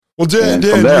Well, Dan, and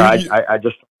from there, I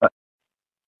just...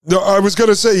 No, I was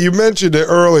going to say, you mentioned it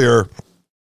earlier,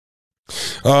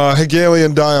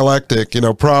 Hegelian dialectic,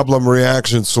 problem,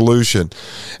 reaction, solution.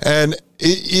 And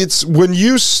it's when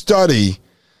you study,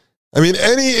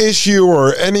 any issue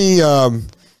or any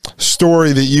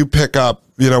story that you pick up,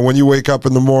 when you wake up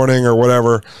in the morning or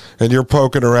whatever, and you're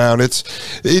poking around, it's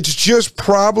just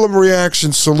problem,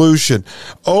 reaction, solution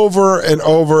over and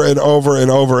over and over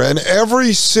and over. And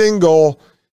every single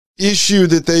issue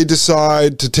that they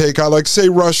decide to take on, like say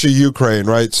Russia, Ukraine,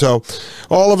 right? So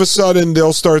all of a sudden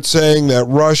they'll start saying that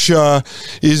Russia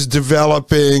is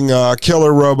developing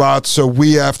killer robots, so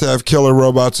we have to have killer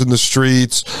robots in the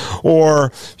streets,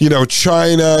 or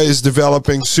China is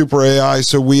developing super AI,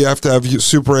 so we have to have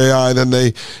super AI. Then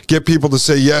they get people to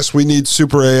say, yes, we need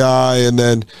super AI, and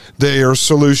then their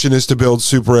solution is to build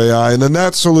super AI, and then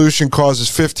that solution causes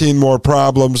 15 more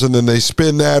problems, and then they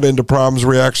spin that into problems,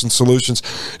 reactions, solutions.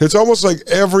 It's almost like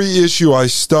every issue I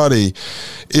study,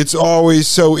 it's always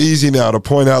so easy now to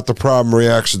point out the problem,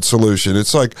 reaction, solution.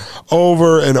 It's like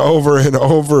over and over and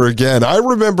over again. I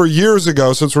remember years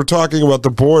ago, since we're talking about the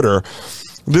border,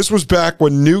 this was back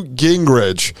when Newt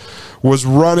Gingrich was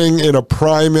running in a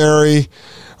primary.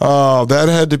 That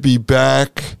had to be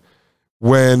back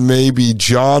when maybe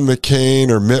John McCain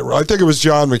or I think it was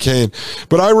John McCain.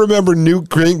 But I remember Newt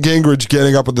Gingrich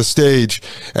getting up on the stage,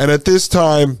 and at this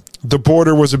time, the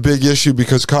border was a big issue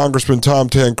because Congressman Tom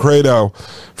Tancredo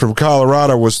from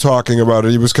Colorado was talking about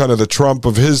it. He was kind of the Trump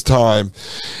of his time.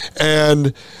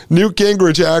 And Newt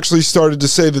Gingrich actually started to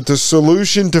say that the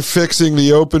solution to fixing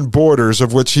the open borders,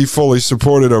 of which he fully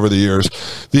supported over the years,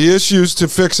 the issues to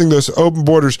fixing those open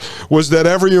borders was that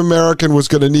every American was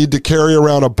going to need to carry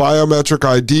around a biometric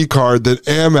ID card that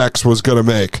Amex was going to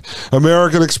make.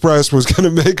 American Express was going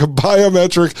to make a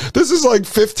biometric. This is like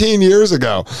 15 years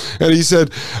ago. And he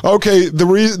said, okay, the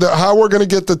reason how we're going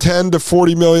to get the 10 to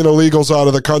 40 million illegals out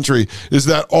of the country is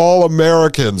that all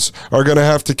Americans are going to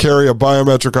have to carry a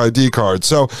biometric ID card.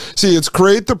 So, see, it's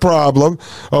create the problem,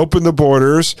 open the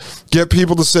borders, get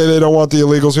people to say they don't want the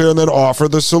illegals here, and then offer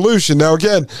the solution. Now,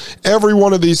 again, every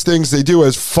one of these things they do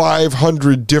has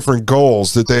 500 different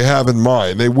goals that they have in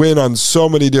mind. They win on so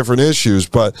many different issues,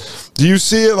 but do you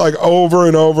see it like over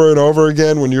and over and over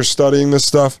again when you're studying this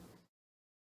stuff?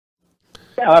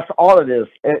 Yeah, that's all it is.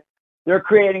 They're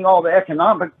creating all the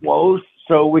economic woes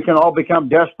so we can all become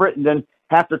desperate and then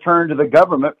have to turn to the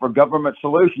government for government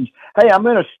solutions. Hey, I'm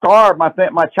going to starve. My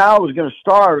child is going to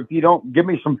starve if you don't give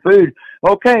me some food.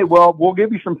 Okay, well, we'll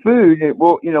give you some food.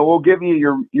 We'll give you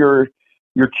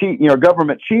your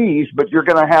government cheese, but you're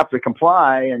going to have to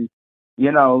comply, and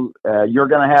you're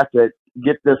going to have to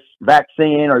get this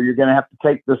vaccine, or you're going to have to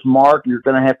take this mark. You're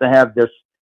going to have this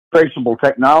traceable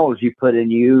technology put in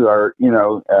you, or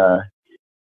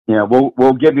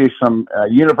we'll give you some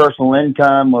universal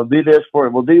income. We'll do this for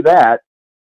it. We'll do that,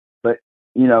 but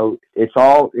it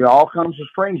all comes with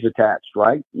strings attached,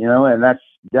 right? And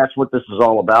that's what this is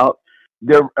all about.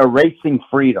 They're erasing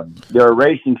freedom. They're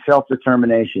erasing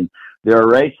self-determination. They're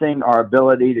erasing our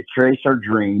ability to trace our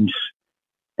dreams,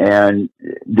 and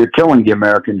they're killing the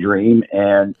American dream.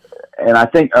 And I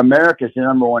think America's the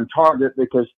number one target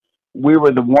because we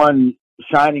were the one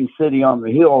shining city on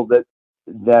the hill that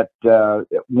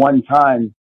at one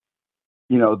time,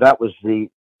 that was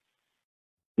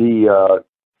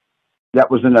that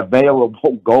was an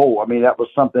available goal. I mean, that was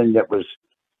something that was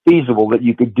feasible that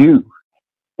you could do,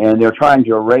 and they're trying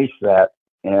to erase that.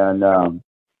 And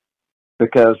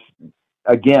because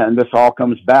again, this all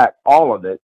comes back, all of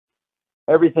it,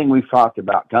 everything we've talked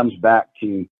about comes back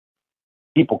to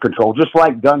people control, just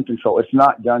like gun control. It's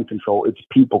not gun control, it's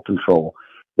people control.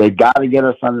 They got to get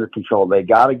us under control. They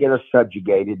got to get us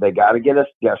subjugated. They got to get us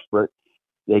desperate.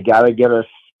 They got to get us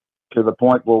to the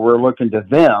point where we're looking to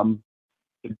them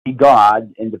to be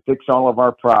God and to fix all of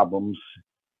our problems.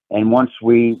 And once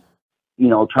we,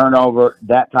 turn over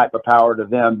that type of power to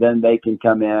them, then they can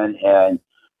come in and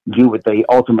do what they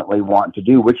ultimately want to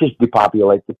do, which is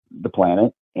depopulate the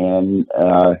planet and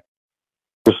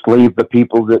just leave the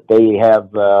people that they have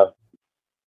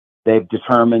they've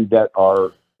determined that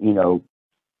are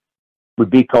would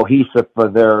be cohesive for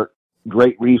their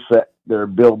great reset, their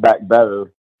build back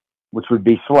better, which would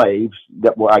be slaves.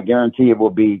 That will, I guarantee, it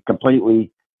will be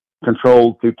completely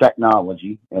controlled through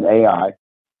technology and AI,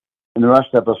 and the rest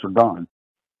of us are gone.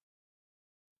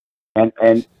 And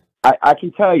I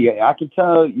can tell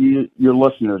you, your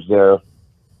listeners there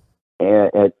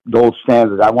at Gold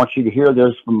Standard, I want you to hear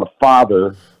this from a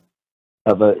father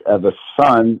of a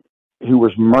son who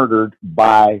was murdered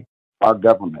by our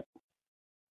government.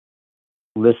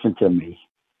 Listen to me.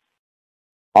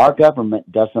 Our government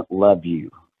doesn't love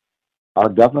you. our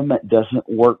government doesn't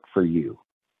work for you.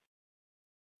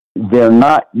 They're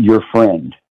not your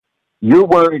friend. You're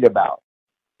worried about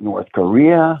North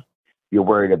Korea. You're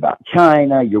worried about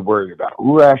China. You're worried about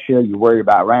Russia. You're worried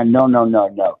about Iran. No, no, no,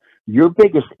 no. Your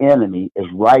biggest enemy is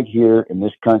right here in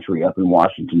this country up in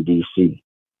Washington, D.C.,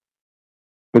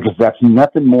 because that's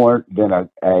nothing more than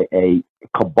a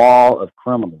cabal of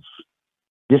criminals,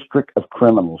 district of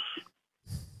criminals.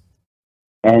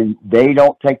 And they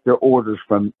don't take their orders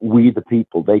from we the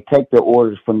people. They take their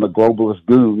orders from the globalist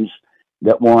goons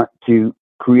that want to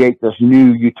create this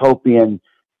new utopian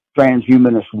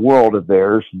transhumanist world of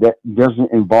theirs that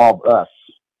doesn't involve us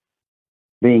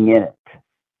being in it.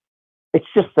 It's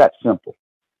just that simple.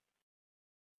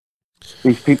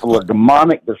 These people are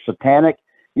demonic, they're satanic.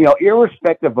 You know,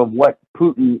 irrespective of what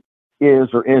Putin is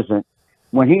or isn't,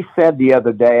 when he said the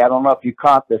other day, I don't know if you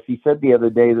caught this, he said the other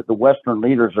day that the Western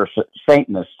leaders are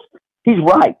Satanists. He's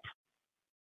right.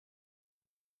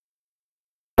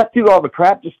 Cut through all the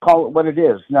crap, just call it what it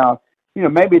is. Now, you know,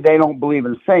 maybe they don't believe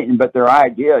in Satan, but their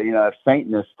idea, you know, of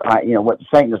Satanists, you know, what the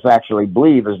Satanists actually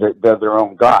believe is that they're their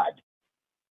own God,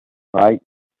 right?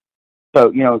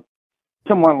 So, you know,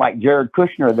 someone like Jared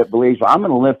Kushner that believes, well, I'm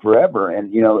going to live forever,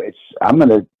 and, you know, I'm going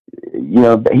to, you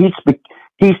know,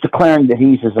 he's declaring that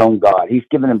he's his own God. He's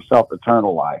given himself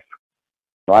eternal life,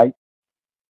 right?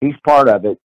 He's part of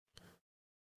it.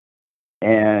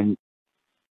 And,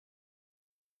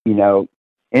 you know,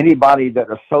 anybody that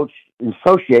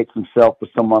associates himself with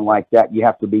someone like that, you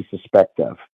have to be suspect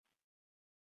of.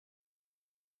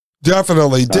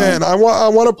 Definitely. Dan, I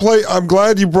want to play, I'm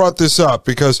glad you brought this up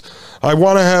because I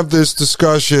want to have this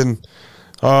discussion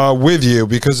with you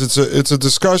because it's a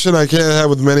discussion I can't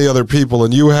have with many other people,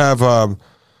 and you have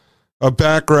a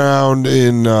background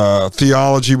in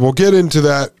theology. We'll get into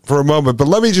that for a moment, but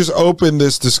let me just open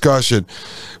this discussion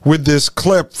with this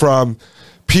clip from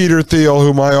Peter Thiel,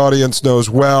 who my audience knows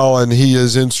well, and he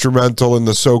is instrumental in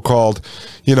the so-called,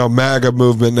 you know, MAGA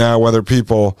movement now, whether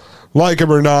people like him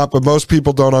or not, but most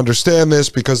people don't understand this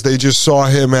because they just saw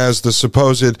him as the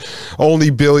supposed only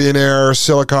billionaire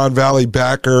Silicon Valley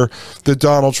backer that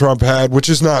Donald Trump had, which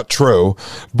is not true,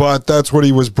 but that's what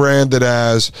he was branded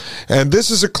as. And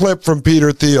this is a clip from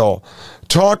Peter Thiel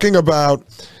talking about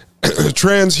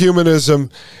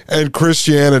transhumanism and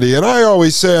Christianity. And I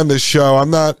always say on this show,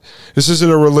 this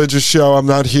isn't a religious show. I'm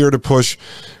not here to push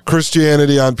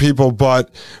Christianity on people,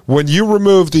 but when you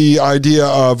remove the idea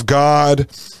of God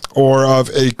or of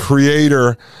a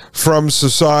creator from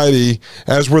society,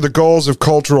 as were the goals of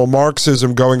cultural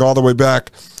Marxism going all the way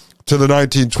back to the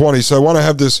 1920s. So I want to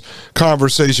have this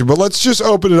conversation, but let's just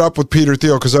open it up with Peter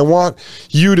Thiel because I want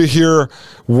you to hear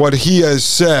what he has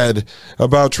said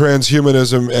about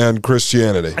transhumanism and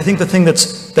Christianity. I think the thing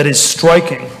that is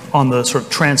striking on the sort of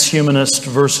transhumanist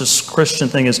versus Christian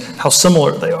thing is how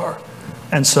similar they are.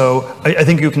 And so I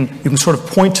think you can sort of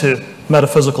point to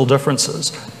metaphysical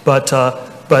differences, but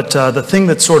the thing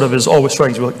that sort of is always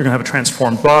striking is you're going to have a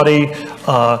transformed body.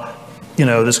 You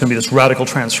know, there's going to be this radical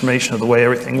transformation of the way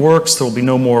everything works. There will be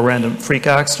no more random freak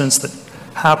accidents that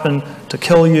happen to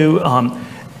kill you.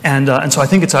 And so I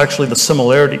think it's actually the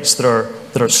similarities that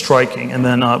are striking. And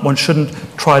then one shouldn't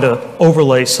try to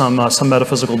overlay some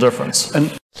metaphysical difference.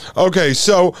 Okay,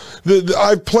 so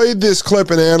I've played this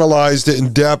clip and analyzed it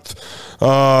in depth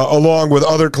along with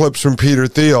other clips from Peter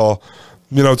Thiel,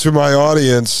 you know, to my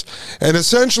audience. And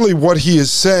essentially what he is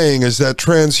saying is that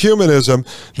transhumanism,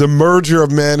 the merger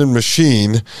of man and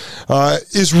machine,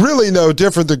 is really no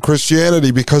different than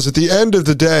Christianity because at the end of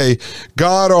the day,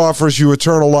 God offers you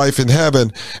eternal life in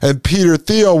heaven, and Peter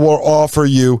Thiel will offer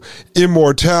you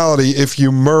immortality if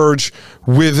you merge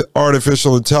with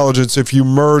artificial intelligence, if you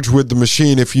merge with the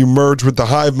machine, if you merge with the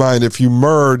hive mind, if you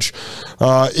merge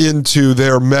into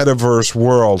their metaverse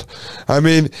world. I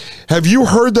mean, have you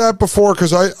heard that before?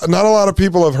 Because not a lot of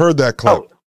people have heard that clip. Oh.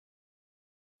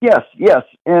 Yes.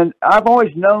 And I've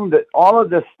always known that all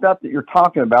of this stuff that you're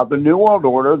talking about, the New World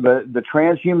Order, the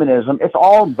transhumanism, it's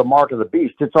all the mark of the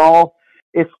beast.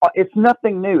 It's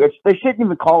nothing new. They shouldn't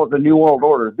even call it the New World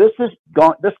Order. This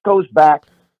goes back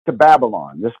to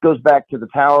Babylon. This goes back to the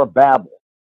Tower of Babel,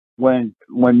 when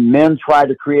men tried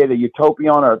to create a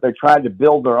utopia on earth. They tried to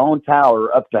build their own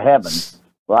tower up to heaven,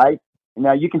 right?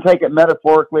 Now you can take it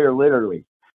metaphorically or literally,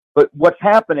 but what's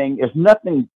happening is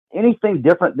anything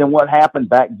different than what happened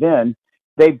back then.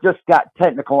 They've just got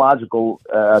technology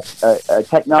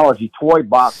toy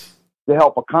box to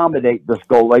help accommodate this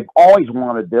goal. They've always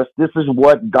wanted this. This is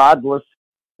what godless,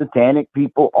 satanic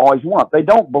people always want. They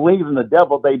don't believe in the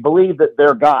devil. They believe that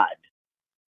they're God.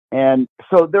 And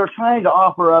so they're trying to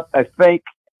offer up a fake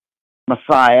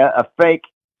Messiah, a fake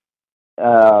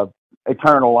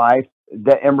eternal life,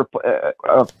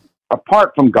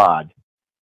 apart from God.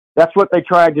 That's what they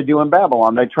tried to do in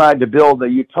Babylon. They tried to build a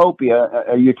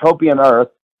utopian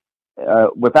earth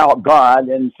without God.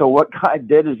 And so what God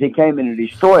did is he came in and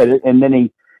destroyed it, and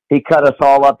then he cut us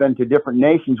all up into different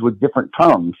nations with different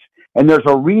tongues. And there's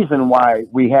a reason why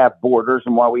we have borders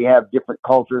and why we have different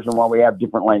cultures and why we have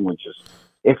different languages.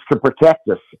 It's to protect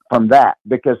us from that,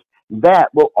 because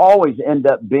that will always end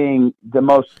up being the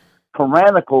most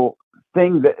tyrannical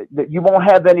thing that you won't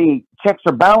have any checks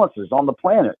or balances on the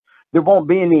planet. There won't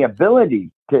be any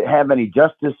ability to have any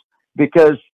justice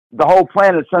because the whole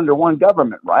planet's under one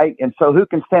government, right? And so who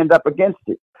can stand up against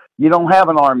it? You don't have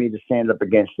an army to stand up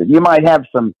against it. You might have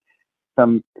some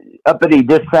uppity,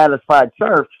 dissatisfied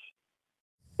serfs,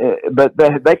 but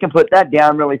they can put that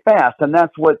down really fast. And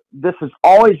that's what this has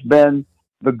always been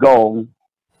the goal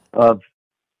of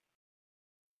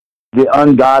the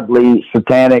ungodly,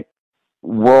 satanic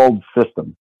world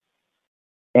system.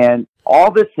 And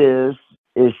all this is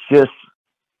just,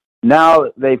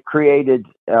 now they've created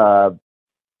the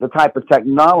type of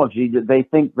technology that they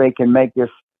think they can make this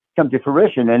come to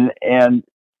fruition. And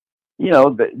you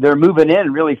know, they're moving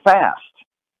in really fast.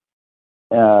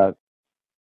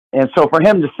 And so for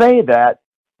him to say that,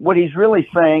 what he's really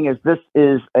saying is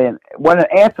what an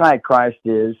antichrist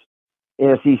is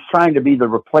he's trying to be the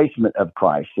replacement of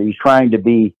Christ. He's trying to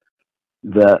be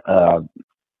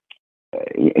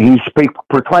he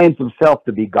proclaims himself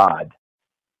to be God.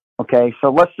 Okay,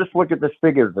 so let's just look at this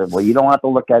figuratively. You don't have to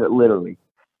look at it literally.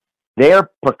 They're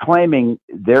proclaiming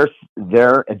their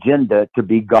agenda to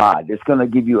be God. It's going to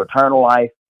give you eternal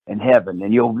life in heaven,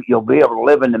 and you'll be able to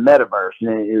live in the metaverse,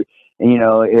 and you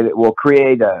know, it will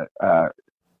create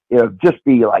it'll just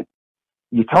be like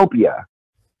utopia.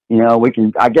 You know,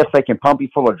 I guess they can pump you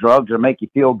full of drugs or make you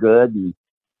feel good and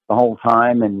the whole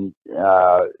time, and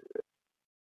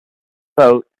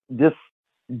so this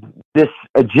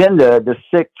agenda, this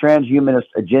sick transhumanist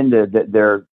agenda that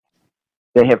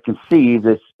they have conceived,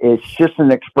 it's just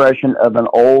an expression of an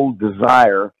old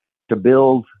desire to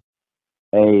build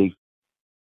a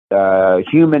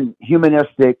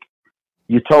humanistic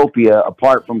utopia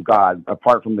apart from God,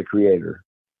 apart from the Creator.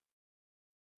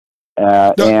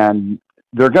 And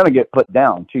they're going to get put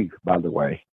down too, by the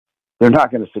way. They're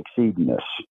not going to succeed in this.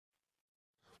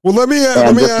 Well, let me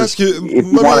ask you.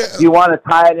 If you want to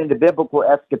tie it into biblical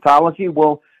eschatology,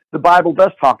 well, the Bible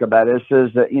does talk about it. It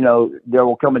says that, you know, there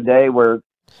will come a day where,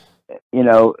 you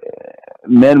know,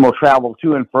 men will travel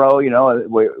to and fro. You know,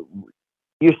 it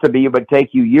used to be it would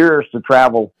take you years to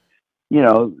travel, you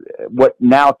know, what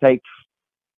now takes,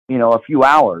 you know, a few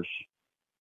hours.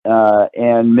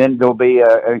 And then there'll be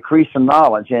an increase in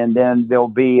knowledge, and then there'll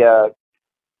be a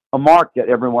mark that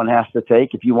everyone has to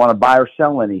take if you want to buy or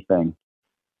sell anything.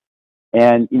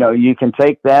 And, you know, you can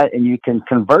take that and you can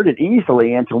convert it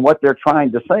easily into what they're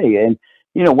trying to say. And,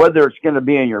 you know, whether it's going to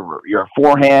be in your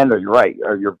forehand or your right,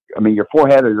 or your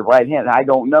forehead or your right hand, I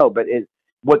don't know. But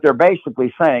what they're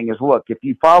basically saying is, look, if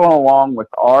you follow along with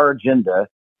our agenda,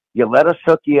 you let us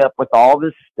hook you up with all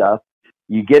this stuff,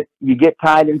 you get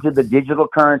tied into the digital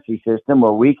currency system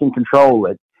where we can control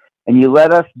it, and you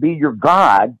let us be your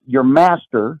God, your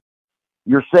master,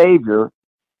 your savior,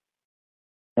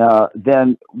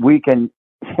 then we can,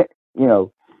 you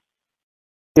know,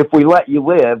 if we let you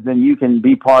live, then you can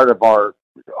be part of our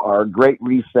great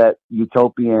reset,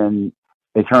 utopian,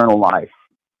 eternal life,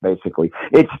 basically.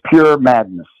 It's pure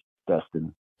madness,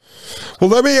 Dustin.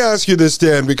 Well, let me ask you this,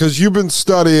 Dan, because you've been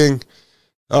studying,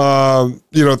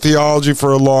 you know, theology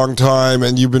for a long time,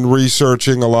 and you've been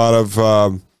researching a lot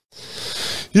of,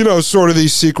 you know, sort of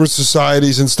these secret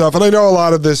societies and stuff. And I know a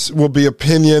lot of this will be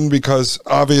opinion because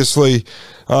obviously,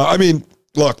 I mean,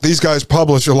 look, these guys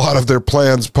publish a lot of their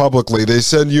plans publicly. They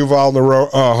send Yuval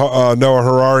Noah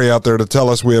Harari out there to tell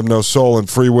us we have no soul and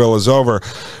free will is over.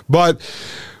 But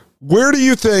where do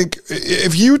you think,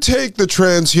 if you take the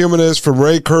transhumanists from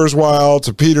Ray Kurzweil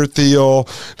to Peter Thiel,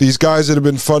 these guys that have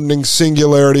been funding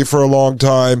Singularity for a long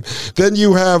time, then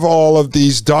you have all of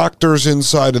these doctors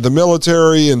inside of the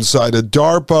military, inside of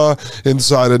DARPA,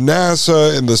 inside of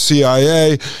NASA, and the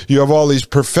CIA. You have all these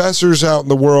professors out in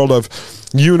the world of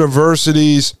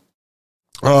universities,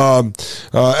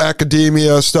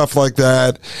 academia, stuff like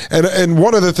that. And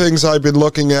one of the things I've been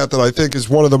looking at that I think is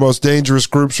one of the most dangerous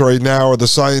groups right now are the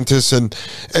scientists and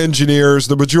engineers,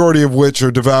 the majority of which are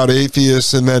devout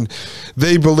atheists, and then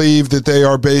they believe that they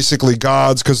are basically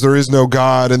gods because there is no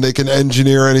God and they can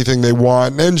engineer anything they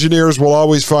want. And engineers will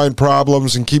always find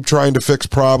problems and keep trying to fix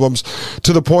problems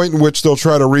to the point in which they'll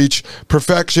try to reach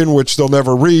perfection, which they'll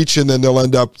never reach, and then they'll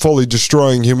end up fully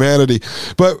destroying humanity.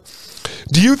 But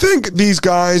Do you think these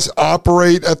guys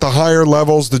operate at the higher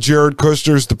levels, the Jared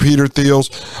Kushners, the Peter Thiels?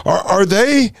 Are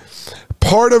they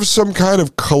part of some kind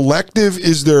of collective?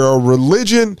 Is there a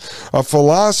religion, a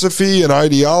philosophy, an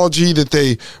ideology that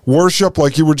they worship,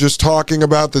 like you were just talking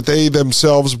about, that they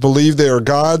themselves believe they are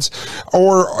gods?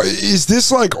 Or is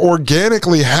this like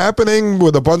organically happening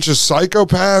with a bunch of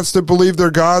psychopaths that believe they're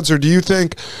gods? Or do you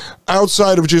think,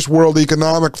 outside of just World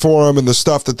Economic Forum and the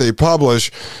stuff that they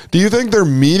publish, do you think they're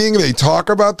meeting, they talk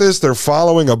about this, they're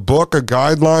following a book, a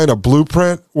guideline, a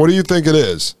blueprint? What do you think it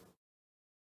is?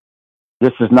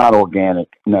 This is not organic.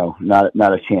 No, not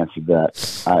a chance of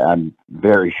that. I'm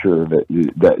very sure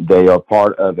that they are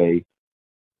part of a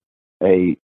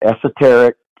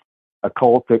esoteric,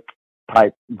 occultic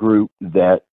type group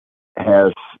that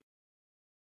has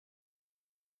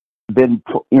been,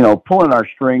 pulling our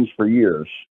strings for years,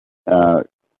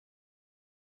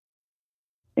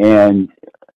 and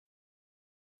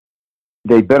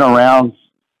they've been around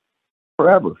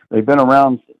forever. They've been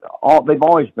around. They've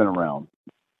always been around.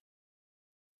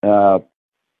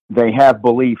 They have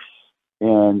beliefs,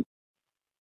 and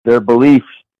their beliefs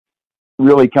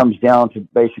really comes down to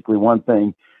basically one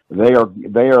thing. They are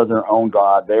their own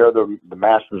God. They are the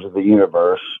masters of the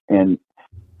universe, and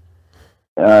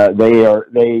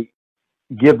they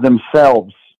give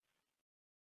themselves,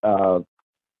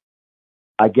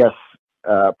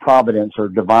 providence or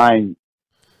divine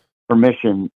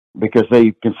permission, because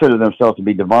they consider themselves to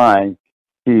be divine,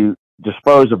 to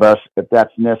dispose of us if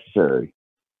that's necessary.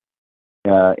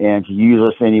 And to use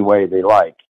us any way they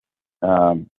like.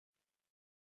 And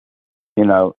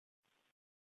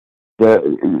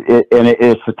it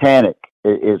is satanic.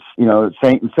 It's,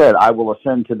 Satan said, "I will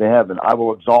ascend to the heaven. I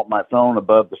will exalt my throne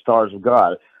above the stars of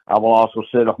God. I will also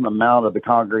sit on the mount of the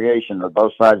congregation of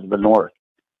both sides of the north.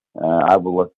 I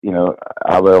will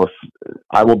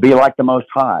be like the Most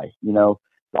High."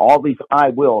 All these "I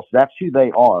wills," that's who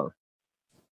they are.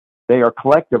 They are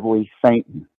collectively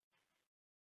Satan.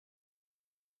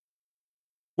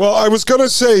 Well, I was going to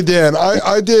say, Dan,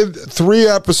 I did 3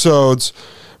 episodes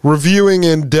reviewing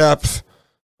in depth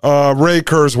Ray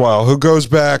Kurzweil, who goes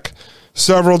back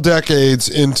several decades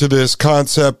into this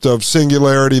concept of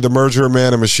singularity, the merger of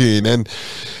man and machine. And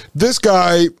this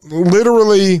guy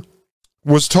literally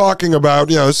was talking about,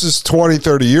 this is 20,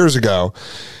 30 years ago,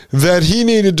 that he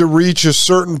needed to reach a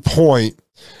certain point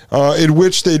in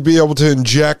which they'd be able to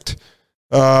inject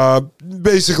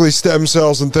basically stem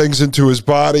cells and things into his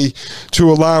body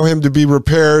to allow him to be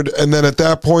repaired. And then at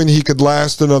that point, he could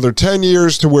last another 10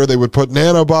 years to where they would put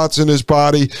nanobots in his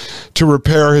body to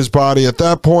repair his body at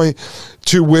that point,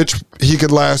 to which he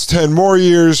could last 10 more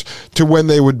years, to when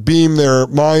they would beam their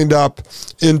mind up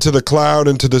into the cloud,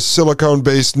 into the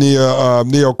silicone-based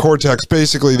neocortex.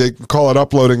 Basically, they call it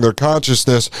uploading their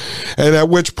consciousness. And at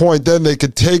which point then they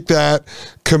could take that,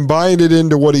 combine it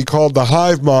into what he called the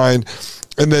hive mind,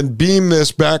 and then beam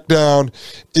this back down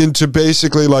into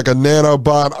basically like a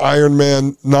nanobot Iron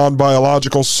Man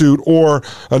non-biological suit, or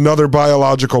another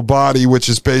biological body, which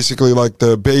is basically like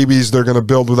the babies they're going to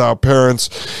build without parents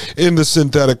in the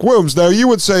synthetic wombs. Now, you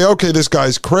would say, okay, this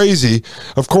guy's crazy.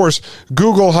 Of course,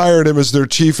 Google hired him as their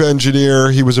chief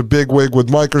engineer. He was a bigwig with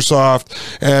Microsoft,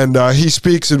 and he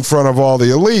speaks in front of all the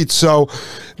elites. So,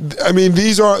 I mean,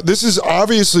 this is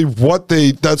obviously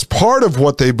that's part of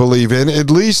what they believe in, at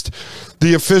least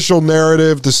the official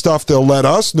narrative, the stuff they'll let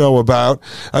us know about.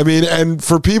 I mean, and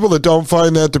for people that don't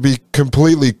find that to be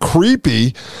completely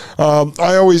creepy,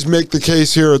 I always make the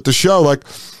case here at the show, like,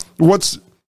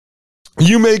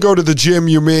 you may go to the gym,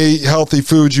 you may eat healthy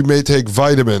foods, you may take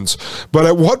vitamins, but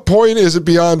at what point is it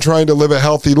beyond trying to live a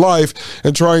healthy life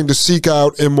and trying to seek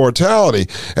out immortality?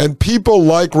 And people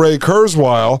like Ray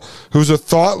Kurzweil, who's a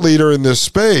thought leader in this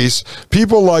space,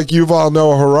 people like Yuval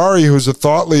Noah Harari, who's a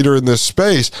thought leader in this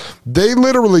space, they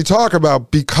literally talk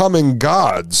about becoming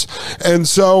gods. And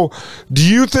so, do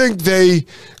you think they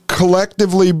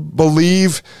collectively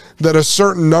believe that a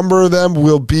certain number of them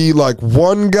will be like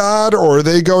one god, or are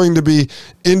they going to be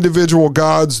individual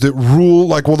gods that rule?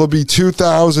 Like, will there be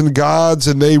 2,000 gods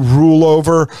and they rule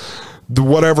over the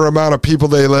whatever amount of people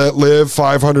they let live,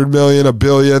 500 million, a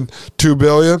billion, 2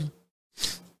 billion?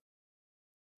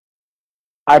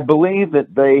 I believe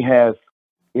that they have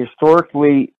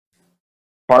historically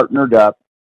partnered up.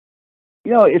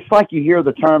 It's like you hear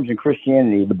the terms in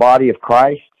Christianity, the body of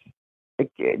Christ.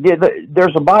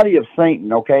 There's a body of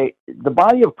Satan, okay? The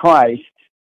body of Christ,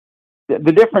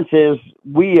 the difference is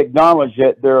we acknowledge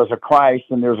that there is a Christ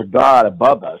and there's a God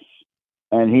above us,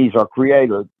 and he's our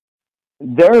creator.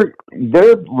 Their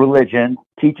religion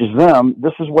teaches them,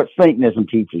 this is what Satanism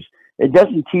teaches. It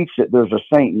doesn't teach that there's a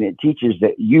Satan. It teaches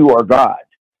that you are God.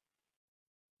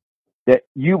 that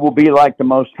you will be like the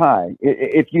Most High.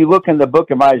 If you look in the book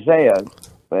of Isaiah,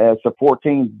 it's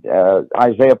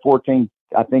Isaiah 14,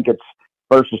 I think it's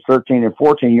verses 13 and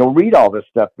 14, you'll read all this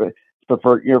stuff. But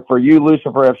for you,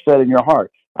 Lucifer, have said in your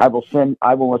heart, I will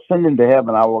ascend into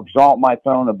heaven. I will exalt my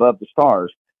throne above the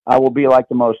stars. I will be like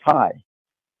the Most High.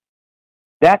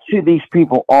 That's who these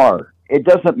people are. It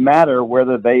doesn't matter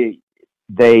whether they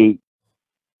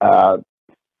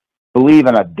believe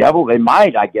in a devil. They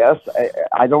might, I guess.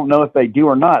 I don't know if they do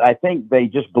or not. I think they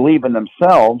just believe in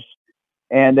themselves,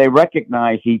 and they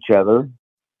recognize each other,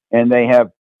 and they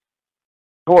have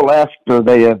coalesced, or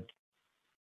they have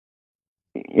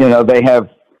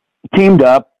teamed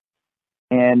up,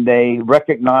 and they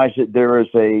recognize that there is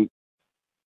a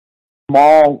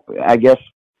small, I guess,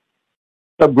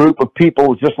 subgroup of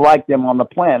people just like them on the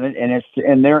planet, and it's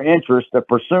in their interest of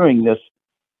pursuing this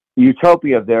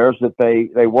utopia of theirs that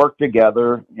they work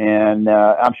together. And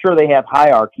I'm sure they have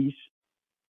hierarchies,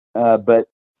 but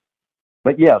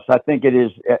yes, I think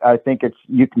it's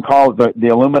you can call it the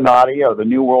Illuminati or the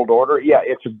New World Order. Yeah,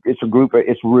 it's a group.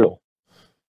 It's real.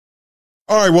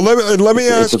 All right. Well, let me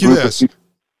ask you this.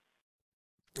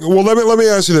 Well, let me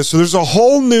ask you this. So there's a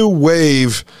whole new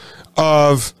wave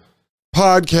of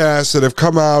podcasts that have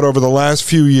come out over the last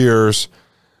few years,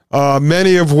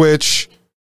 many of which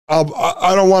I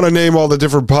don't want to name all the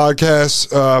different podcasts,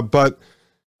 but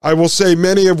I will say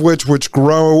many of which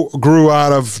grew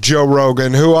out of Joe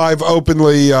Rogan, who I've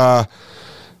openly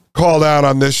called out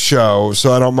on this show,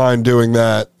 so I don't mind doing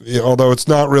that, although it's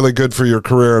not really good for your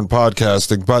career in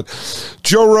podcasting. But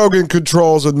Joe Rogan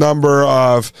controls a number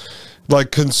of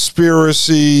like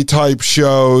conspiracy type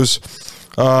shows,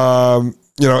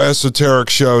 esoteric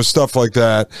shows, stuff like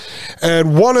that.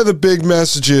 And one of the big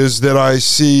messages that I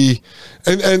see,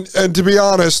 and to be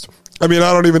honest, I mean,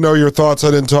 I don't even know your thoughts.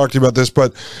 I didn't talk to you about this,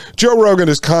 but Joe Rogan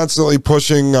is constantly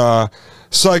pushing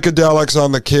psychedelics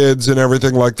on the kids and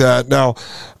everything like that. Now,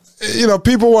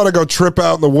 people want to go trip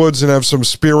out in the woods and have some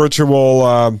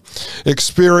spiritual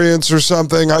experience or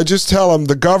something. I just tell them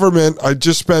the government, I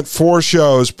just spent 4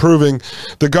 shows proving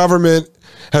the government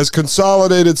has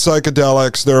consolidated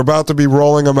psychedelics. They're about to be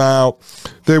rolling them out.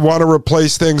 They want to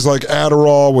replace things like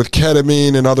Adderall with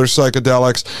ketamine and other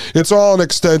psychedelics. It's all an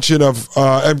extension of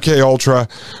MK Ultra,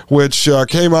 which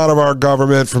came out of our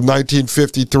government from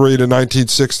 1953 to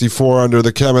 1964 under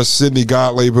the chemist Sidney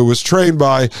Gottlieb, who was trained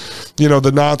by,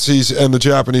 the Nazis and the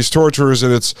Japanese torturers.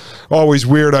 And it's always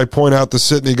weird. I point out that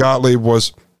Sidney Gottlieb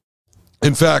was,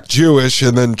 in fact, Jewish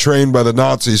and then trained by the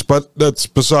Nazis, but that's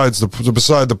beside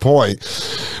the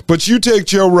point. But you take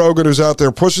Joe Rogan, who's out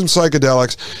there pushing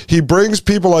psychedelics. He brings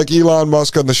people like Elon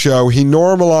Musk on the show. He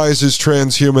normalizes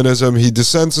transhumanism. He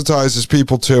desensitizes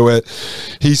people to it.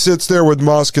 He sits there with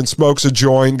Musk and smokes a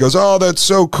joint, goes, "Oh, that's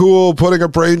so cool. Putting a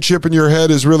brain chip in your head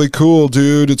is really cool,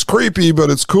 dude. It's creepy, but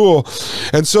it's cool."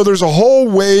 And so there's a whole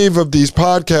wave of these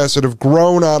podcasts that have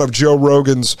grown out of Joe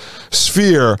Rogan's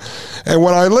sphere. And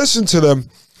when I listen to them,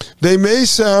 they may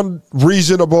sound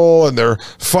reasonable and they're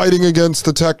fighting against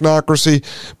the technocracy,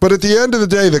 but at the end of the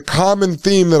day, the common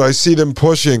theme that I see them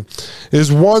pushing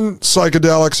is 1,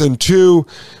 psychedelics, and 2,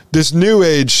 this new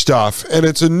age stuff. And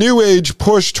it's a new age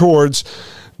push towards,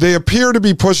 they appear to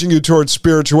be pushing you towards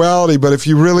spirituality, but if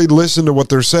you really listen to what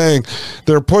they're saying,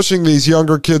 they're pushing these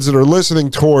younger kids that are listening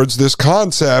towards this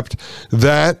concept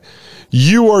that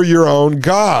you are your own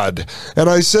God. And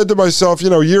I said to myself,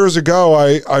 years ago,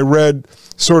 I read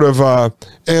sort of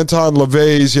Anton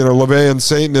LaVey's, LaVeyan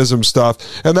Satanism stuff,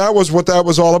 and that was what that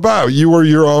was all about. You are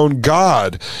your own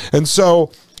God. And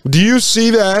so do you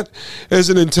see that as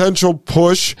an intentional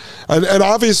push? And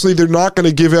obviously they're not going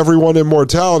to give everyone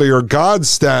immortality or God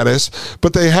status,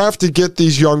 but they have to get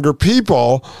these younger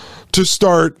people to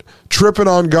start tripping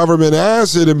on government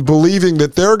acid and believing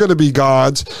that they're going to be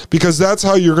gods, because that's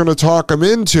how you're going to talk them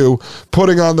into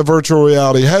putting on the virtual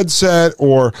reality headset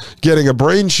or getting a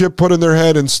brain chip put in their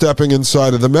head and stepping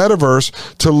inside of the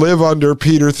metaverse to live under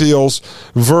Peter Thiel's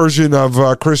version of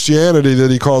Christianity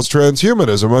that he calls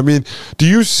transhumanism. I mean, do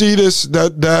you see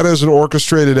that as an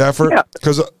orchestrated effort? Yeah.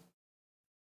 Because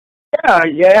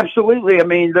yeah, absolutely. I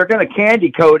mean, they're going to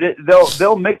candy coat it.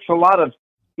 They'll mix a lot of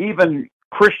even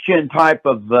Christian type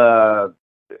of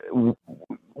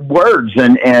words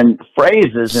and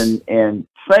phrases and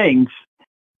things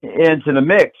into the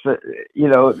mix.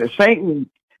 Satan.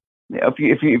 If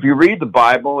you read the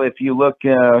Bible, if you look,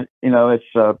 it's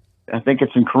I think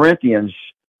it's in Corinthians,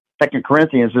 2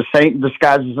 Corinthians. The Satan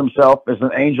disguises himself as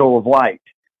an angel of light,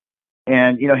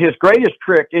 and his greatest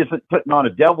trick isn't putting on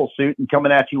a devil suit and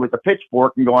coming at you with a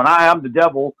pitchfork and going, "I'm the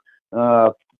devil,"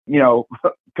 follow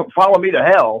me to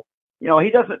hell. he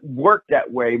doesn't work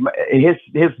that way.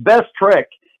 His best trick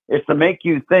is to make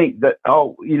you think that,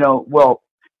 well,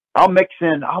 I'll mix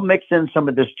in some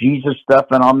of this Jesus stuff,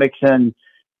 and I'll mix in,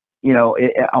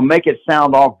 I'll make it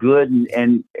sound all good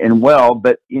and well,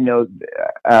 but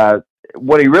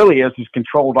what he really is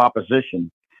controlled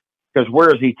opposition. Because where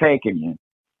is he taking you?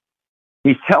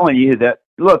 He's telling you that,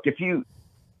 look, if you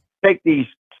take these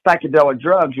psychedelic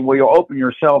drugs, well, you'll open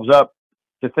yourselves up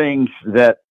to things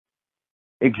that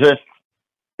exist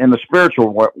in the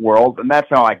spiritual world, and that's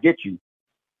how I get you.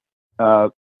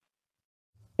 And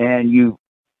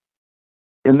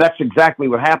that's exactly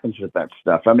what happens with that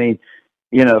stuff. I mean,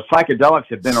 psychedelics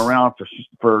have been around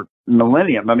for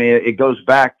millennium. I mean, it goes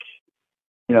back,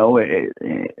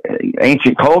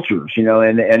 ancient cultures,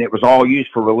 and it was all used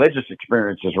for religious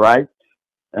experiences, right?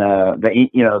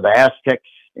 The Aztecs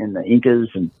and the Incas,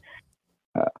 and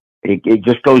it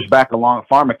just goes back along.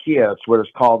 Pharmakia, that's what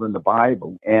it's called in the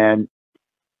Bible, and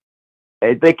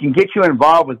they can get you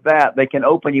involved with that. They can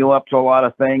open you up to a lot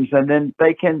of things, and then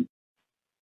they can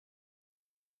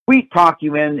sweet talk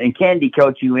you in and candy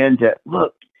coat you into,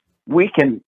 look, we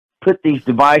can put these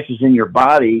devices in your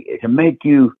body to make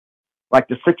you like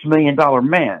the $6 million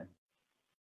man.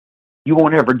 You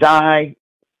won't ever die.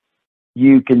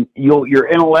 Your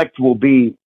intellect will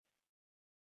be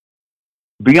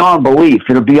beyond belief.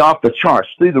 It'll be off the charts,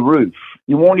 through the roof.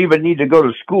 You won't even need to go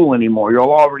to school anymore.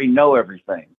 You'll already know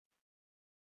everything.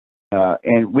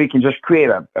 And we can just create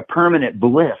a permanent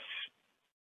bliss.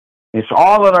 It's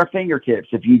all at our fingertips.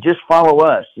 If you just follow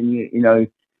us and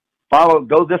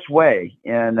go this way.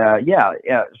 And,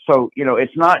 So,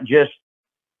 it's not just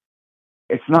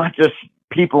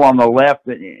people on the left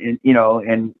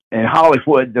and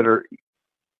Hollywood that are,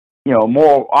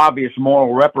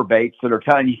 moral reprobates that are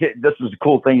telling you this is a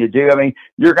cool thing to do. I mean,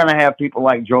 you're going to have people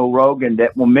like Joe Rogan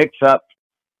that will mix up,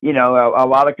 a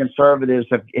lot of conservatives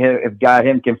have got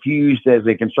him confused as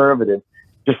a conservative,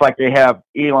 just like they have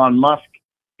Elon Musk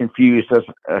confused as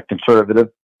a conservative.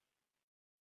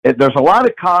 There's a lot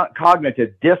of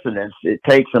cognitive dissonance it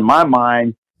takes, in my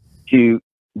mind, to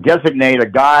designate a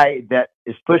guy that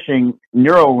is pushing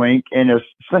Neuralink and is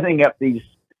sending up these,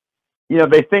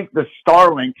 they think the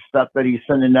Starlink stuff that he's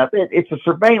sending up, it's a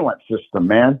surveillance system,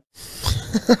 man.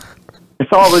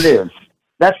 It's all it is.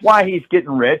 That's why he's getting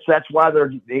rich. That's why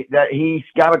that he's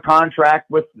got a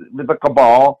contract with the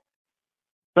cabal,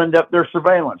 send up their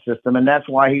surveillance system, and that's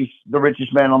why he's the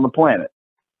richest man on the planet.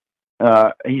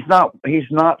 He's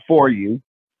not for you.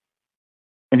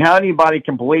 And how anybody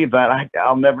can believe that,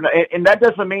 I'll never know. And that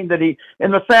doesn't mean that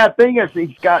and the sad thing is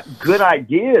he's got good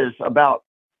ideas about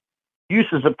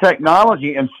uses of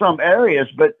technology in some areas,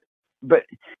 but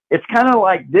it's kind of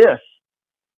like this.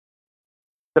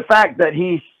 The fact that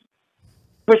he's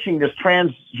pushing this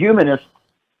transhumanist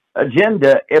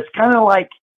agenda, it's kind of like,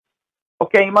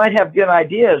 okay, you might have good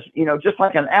ideas, just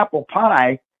like an apple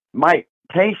pie might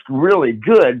taste really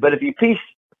good, but if you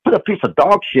put a piece of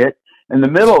dog shit in the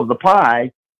middle of the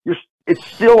pie, it's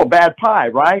still a bad pie,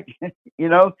 right? I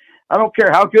don't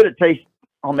care how good it tastes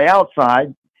on the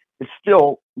outside, it's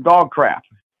still dog crap.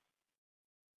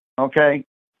 Okay?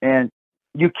 And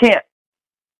you can't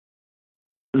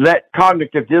let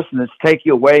cognitive dissonance take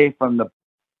you away from the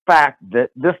fact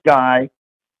that this guy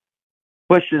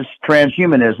pushes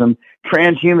transhumanism.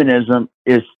 Transhumanism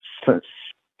is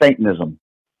Satanism.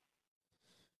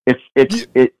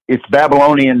 It's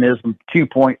Babylonianism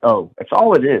 2.0. That's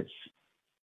all it is.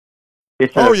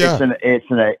 It's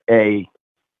a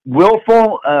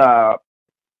willful,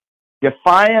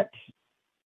 defiant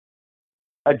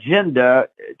agenda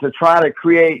to try to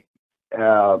create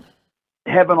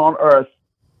heaven on earth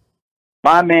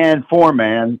by man, for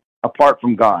man, apart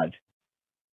from God.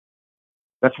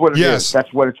 That's what it is.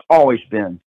 That's what it's always been.